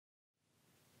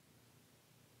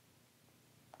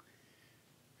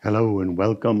Hello and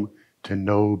welcome to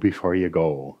Know Before You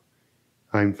Go.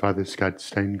 I'm Father Scott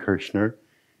Steinkerchner,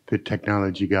 the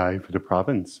technology guy for the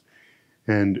province,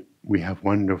 and we have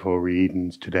wonderful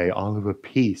readings today, all of a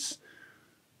piece.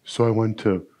 So I want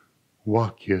to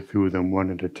walk you through them one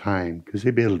at a time because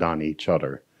they build on each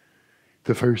other.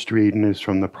 The first reading is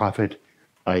from the prophet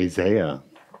Isaiah,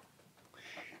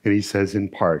 and he says in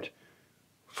part,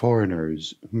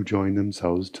 "Foreigners who join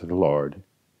themselves to the Lord,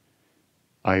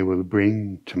 I will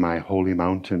bring to my holy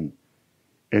mountain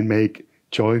and make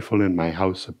joyful in my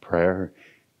house of prayer.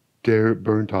 Their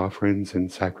burnt offerings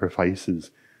and sacrifices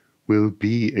will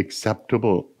be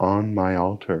acceptable on my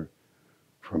altar,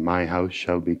 for my house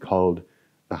shall be called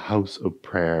the house of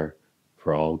prayer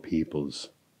for all peoples."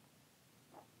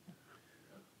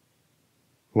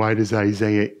 Why does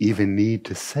Isaiah even need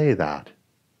to say that?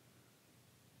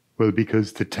 Well,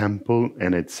 because the temple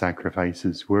and its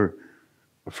sacrifices were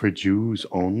for Jews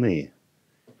only.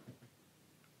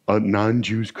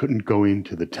 Non-Jews couldn't go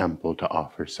into the temple to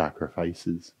offer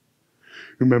sacrifices.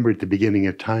 Remember, at the beginning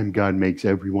of time, God makes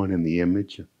everyone in the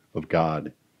image of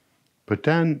God. But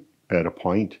then, at a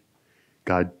point,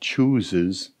 God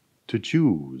chooses the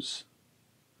Jews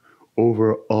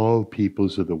over all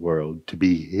peoples of the world to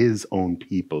be his own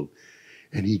people.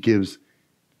 And he gives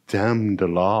them the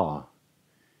law.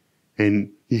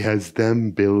 And he has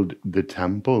them build the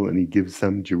temple, and he gives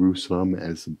them Jerusalem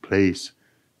as a place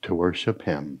to worship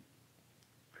him.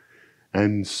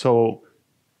 And so,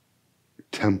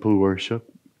 temple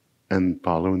worship and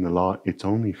following the law, it's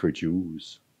only for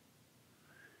Jews.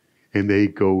 And they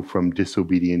go from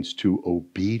disobedience to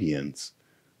obedience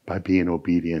by being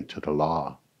obedient to the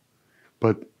law.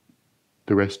 But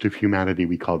the rest of humanity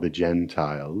we call the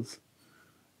Gentiles,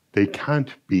 they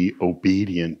can't be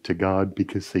obedient to God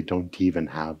because they don't even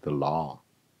have the law.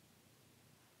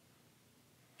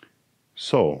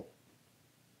 So,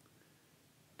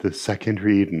 the second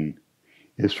reading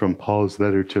is from Paul's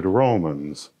letter to the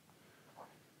Romans.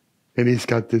 And he's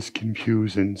got this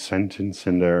confusing sentence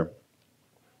in there.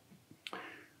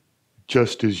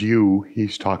 Just as you,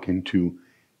 he's talking to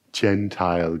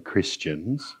Gentile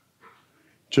Christians,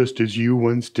 just as you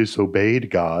once disobeyed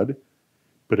God,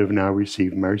 but have now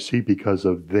received mercy because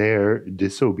of their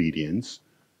disobedience,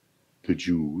 the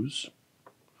Jews.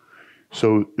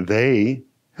 So they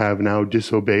have now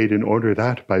disobeyed in order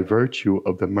that by virtue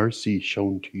of the mercy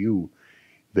shown to you,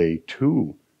 they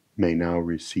too may now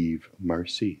receive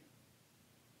mercy.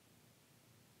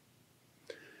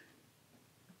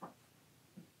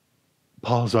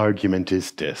 Paul's argument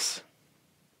is this.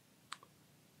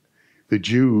 The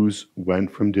Jews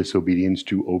went from disobedience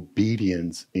to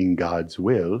obedience in God's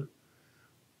will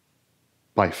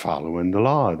by following the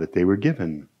law that they were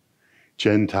given.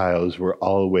 Gentiles were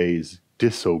always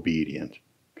disobedient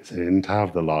because they didn't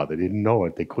have the law. They didn't know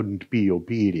it. They couldn't be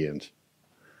obedient.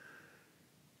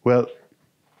 Well,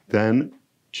 then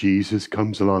Jesus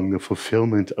comes along, the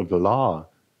fulfillment of the law.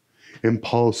 And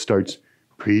Paul starts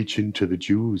preaching to the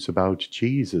Jews about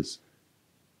Jesus.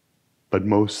 But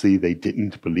mostly they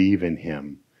didn't believe in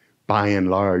him. By and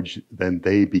large, then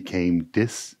they became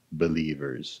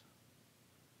disbelievers.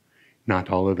 Not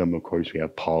all of them, of course, we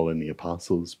have Paul and the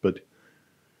apostles, but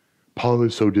Paul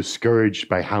is so discouraged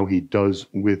by how he does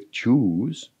with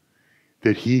Jews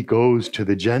that he goes to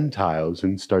the Gentiles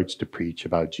and starts to preach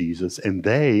about Jesus, and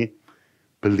they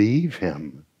believe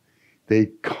him. They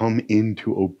come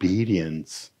into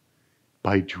obedience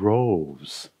by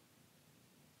droves.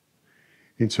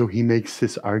 And so he makes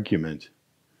this argument.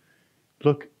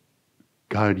 Look,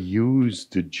 God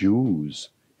used the Jews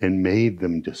and made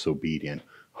them disobedient,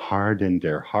 hardened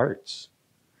their hearts,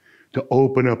 to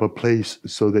open up a place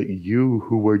so that you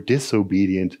who were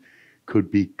disobedient could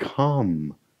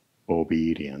become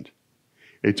obedient.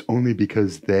 It's only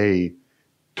because they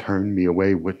turned me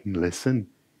away, wouldn't listen,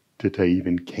 that I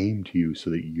even came to you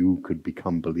so that you could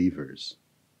become believers.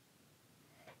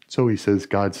 So he says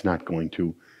God's not going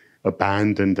to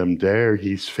abandon them there.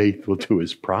 He's faithful to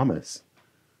his promise.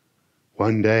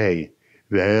 One day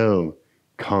they'll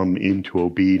come into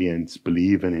obedience,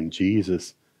 believing in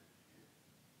Jesus.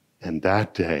 And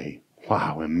that day,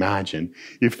 wow, imagine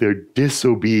if their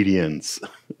disobedience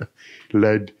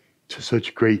led to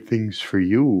such great things for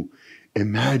you.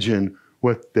 Imagine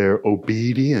what their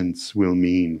obedience will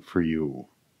mean for you.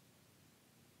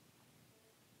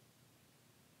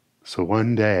 So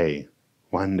one day,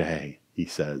 he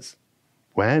says,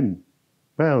 when?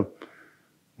 Well,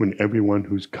 when everyone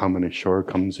who's coming ashore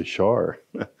comes ashore.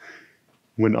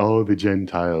 When all the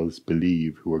Gentiles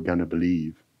believe who are going to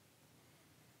believe.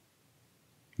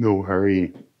 No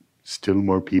hurry, still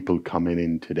more people coming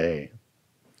in today.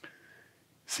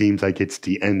 Seems like it's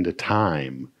the end of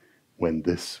time when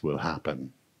this will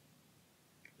happen.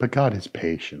 But God is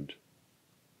patient.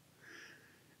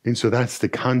 And so that's the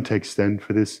context then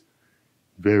for this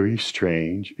very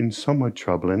strange and somewhat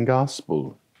troubling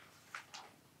gospel.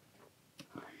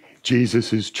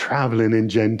 Jesus is traveling in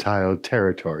Gentile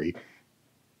territory,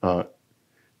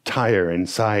 Tyre and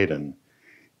Sidon.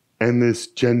 And this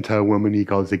Gentile woman he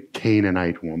calls a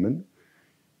Canaanite woman.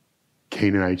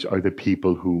 Canaanites are the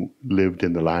people who lived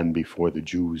in the land before the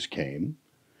Jews came.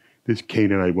 This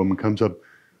Canaanite woman comes up,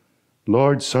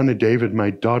 Lord, Son of David, my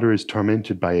daughter is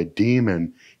tormented by a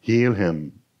demon. Heal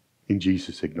him. And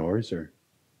Jesus ignores her.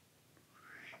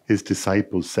 His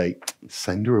disciples say,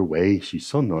 send her away. She's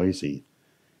so noisy.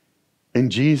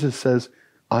 And Jesus says,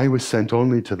 I was sent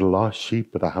only to the lost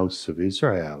sheep of the house of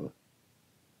Israel.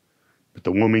 But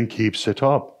the woman keeps it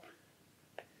up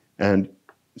and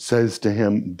says to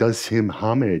him, does him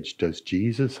homage, does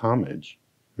Jesus homage?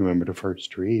 Remember the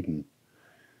first reading.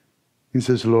 He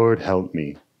says, Lord, help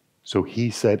me. So he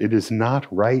said, it is not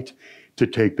right to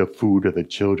take the food of the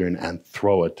children and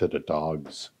throw it to the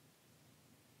dogs.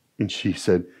 And she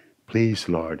said, please,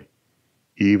 Lord,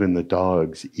 even the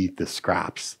dogs eat the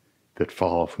scraps that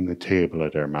fall from the table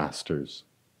of their masters.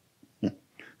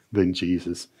 Then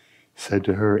Jesus said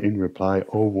to her in reply,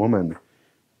 O woman,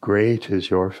 great is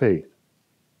your faith.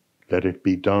 Let it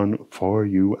be done for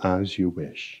you as you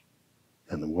wish.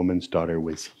 And the woman's daughter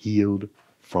was healed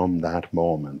from that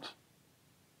moment.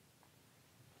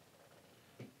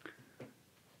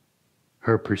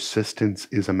 Her persistence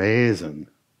is amazing.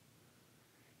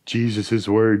 Jesus'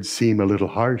 words seem a little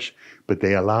harsh, but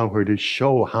they allow her to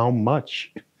show how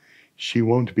much she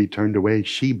won't be turned away.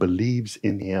 She believes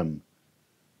in him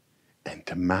and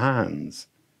demands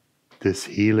this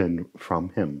healing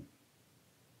from him.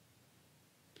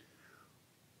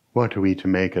 What are we to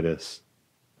make of this?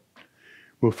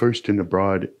 Well, first, in the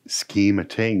broad scheme of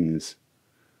things,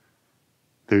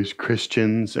 there's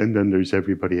Christians and then there's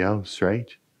everybody else,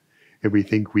 right? And we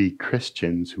think we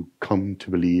Christians who come to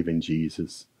believe in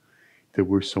Jesus, that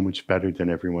we're so much better than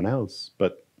everyone else.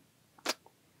 But,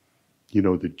 you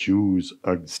know, the Jews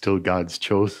are still God's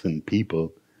chosen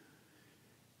people.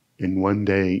 And one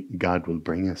day, God will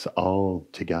bring us all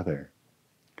together.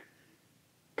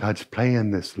 God's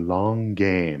playing this long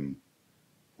game,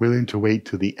 willing to wait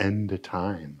till the end of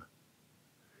time.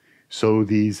 So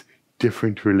these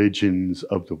different religions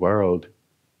of the world,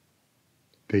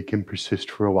 they can persist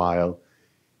for a while.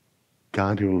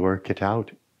 God will work it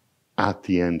out at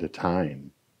the end of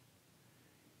time.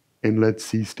 And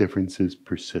let's these differences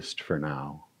persist for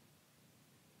now.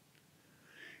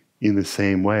 In the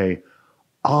same way,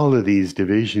 all of these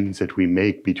divisions that we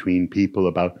make between people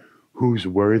about who's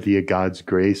worthy of God's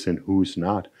grace and who's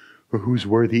not, or who's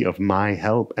worthy of my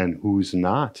help and who's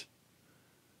not,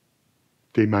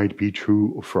 they might be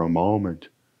true for a moment,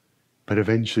 but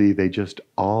eventually they just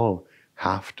all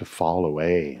have to fall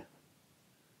away.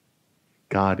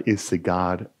 God is the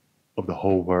God of the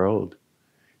whole world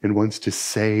and wants to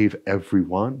save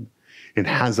everyone and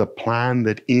has a plan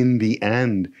that in the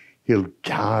end he'll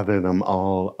gather them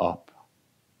all up.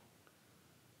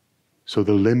 So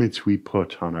the limits we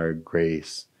put on our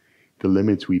grace, the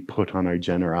limits we put on our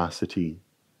generosity,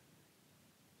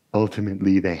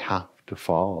 ultimately they have to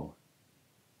fall.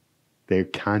 There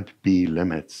can't be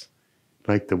limits,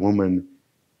 like the woman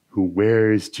who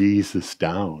wears Jesus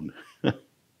down.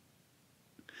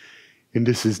 And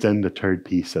this is then the third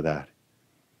piece of that.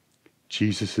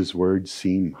 Jesus' words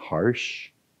seem harsh.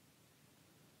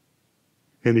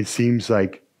 And it seems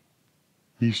like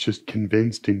he's just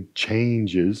convinced and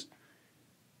changes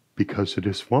because of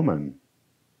this woman.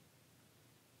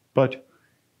 But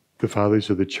the fathers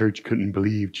of the church couldn't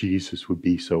believe Jesus would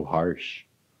be so harsh.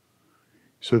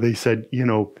 So they said, you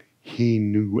know, he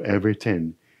knew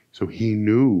everything. So he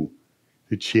knew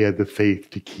that she had the faith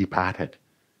to keep at it.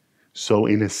 So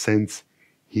in a sense,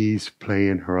 he's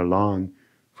playing her along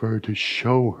for her to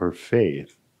show her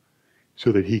faith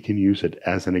so that he can use it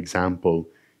as an example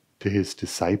to his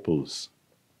disciples.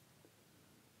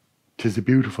 'Tis a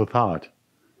beautiful thought.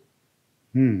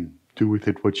 Do with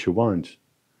it what you want.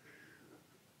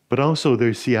 But also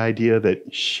there's the idea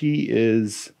that she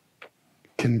is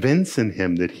convincing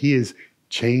him that he is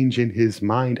changing his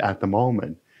mind at the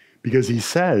moment. Because he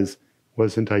says,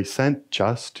 wasn't I sent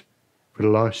just for the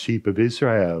lost sheep of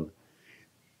Israel?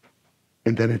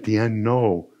 And then at the end,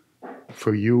 no,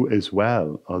 for you as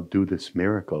well, I'll do this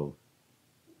miracle.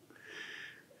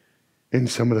 And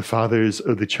some of the fathers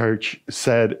of the church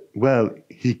said, well,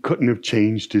 he couldn't have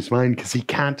changed his mind because he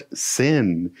can't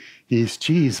sin. He's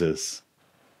Jesus.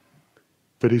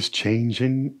 But is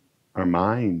changing our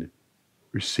mind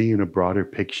We're seeing a broader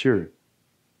picture.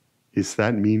 Does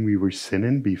that mean we were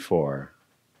sinning before?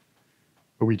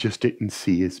 Or we just didn't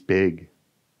see as big?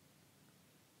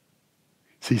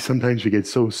 See, sometimes we get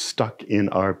so stuck in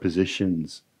our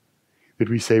positions that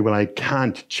we say, well, I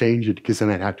can't change it because then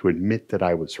I'd have to admit that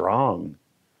I was wrong.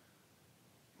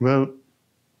 Well,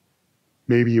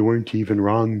 maybe you weren't even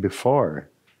wrong before,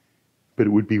 but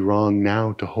it would be wrong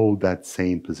now to hold that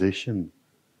same position,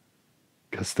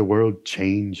 because the world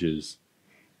changes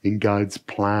and God's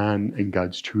plan and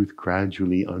God's truth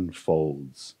gradually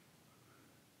unfolds.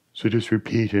 So just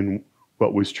repeating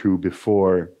what was true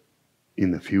before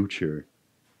in the future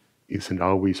isn't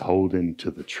always holding to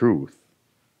the truth.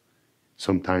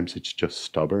 Sometimes it's just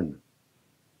stubborn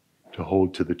to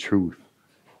hold to the truth.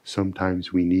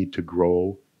 Sometimes we need to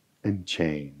grow and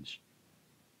change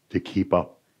to keep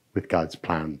up with God's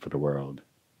plan for the world.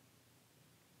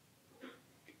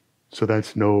 So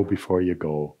that's know before you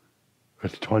go for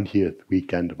the 20th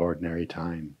weekend of Ordinary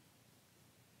Time.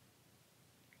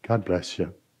 God bless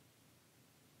you.